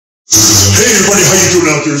everybody, how you doing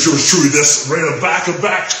out there? It's yours truly. That's right. I'm back.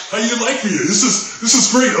 How you like me? This is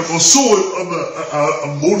great. I'm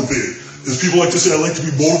motivated. As people like to say, I like to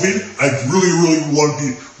be motivated. I really want to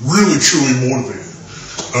be really truly motivated.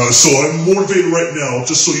 So I'm motivated right now.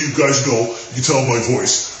 Just so you guys know, you can tell my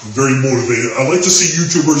voice. I'm very motivated. I like to see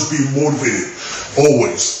YouTubers being motivated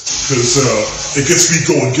always, because it gets me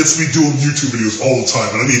going, gets me doing YouTube videos all the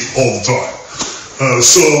time, and I mean all the time.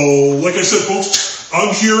 So, like I said, folks,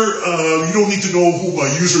 I'm here. You don't need to know who my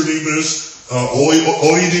username is. All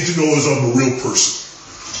you need to know is I'm a real person.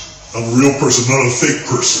 I'm a real person, not a fake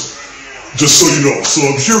person. Just so you know. So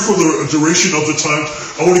I'm here for the duration of the time.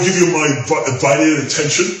 I want to give you my invited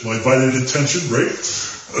attention, right?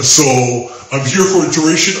 So I'm here for a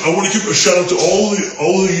duration. I want to give a shout out to all the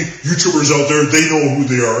YouTubers out there. They know who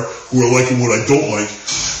they are, who are liking what I don't like.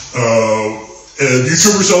 And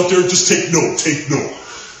YouTubers out there, just take note.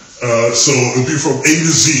 So it'll be from A to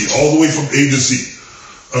Z, all the way from A to Z.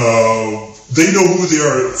 They know who they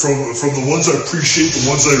are, from the ones I appreciate, the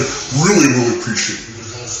ones I really appreciate.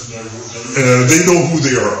 And they know who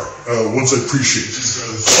they are, ones I appreciate.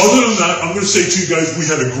 Other than that, I'm going to say to you guys, we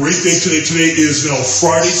had a great day today. Today is now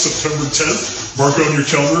Friday, September 10th. Mark it on your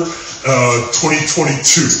calendar,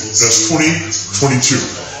 2022. That's 2022.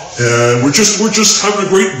 And we're just having a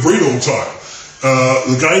great old time.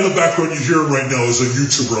 The guy in the background you're hearing right now is a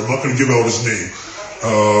YouTuber. I'm not going to give out his name.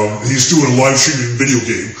 He's doing a live streaming video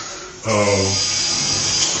game.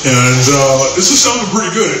 And this is sounding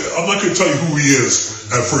pretty good. I'm not going to tell you who he is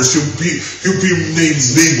at first. He'll be named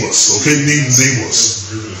Nameless, okay? Named Nameless.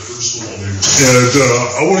 And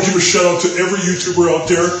I want to give a shout out to every YouTuber out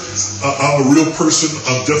there. I'm a real person.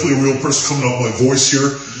 I'm definitely a real person coming out my voice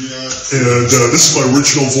here. And this is my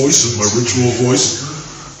original voice.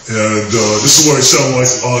 And this is what I sound like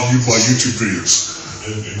on my YouTube videos.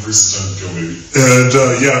 And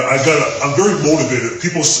yeah, I'm very motivated.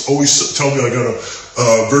 People always tell me I got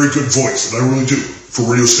a very good voice, and I really do, for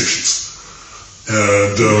radio stations.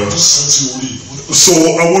 And so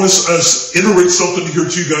I want to iterate something here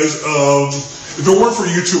to you guys. If it weren't for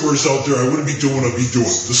YouTubers out there, I wouldn't be doing what I'd be doing.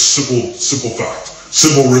 This is simple fact,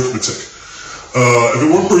 simple arithmetic. If it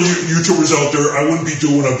weren't for YouTubers out there, I wouldn't be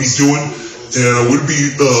doing what I'd be doing, and I wouldn't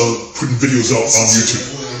be putting videos out on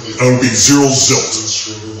YouTube. I would be zero zilt,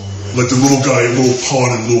 like the little guy, little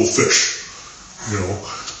pond and little fish, you know.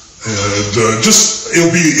 And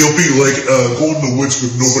it'll be like going in the woods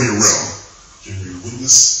with nobody around. Can you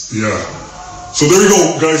witness? Yeah. So there you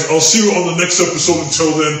go, guys. I'll see you on the next episode.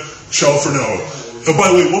 Until then, ciao for now. And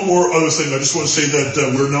by the way, one more other thing. I just want to say that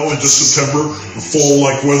we're now into September,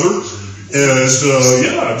 fall-like weather. And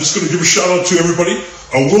yeah, I'm just going to give a shout out to everybody.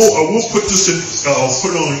 I will put this in. I'll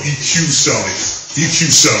put it on EQ sounding.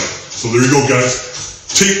 So there you go, guys.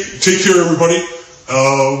 Take care, everybody.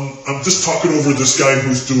 I'm just talking over this guy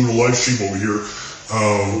who's doing a live stream over here. I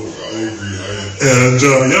agree. And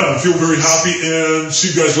yeah, I feel very happy, and see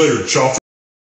you guys later. Ciao.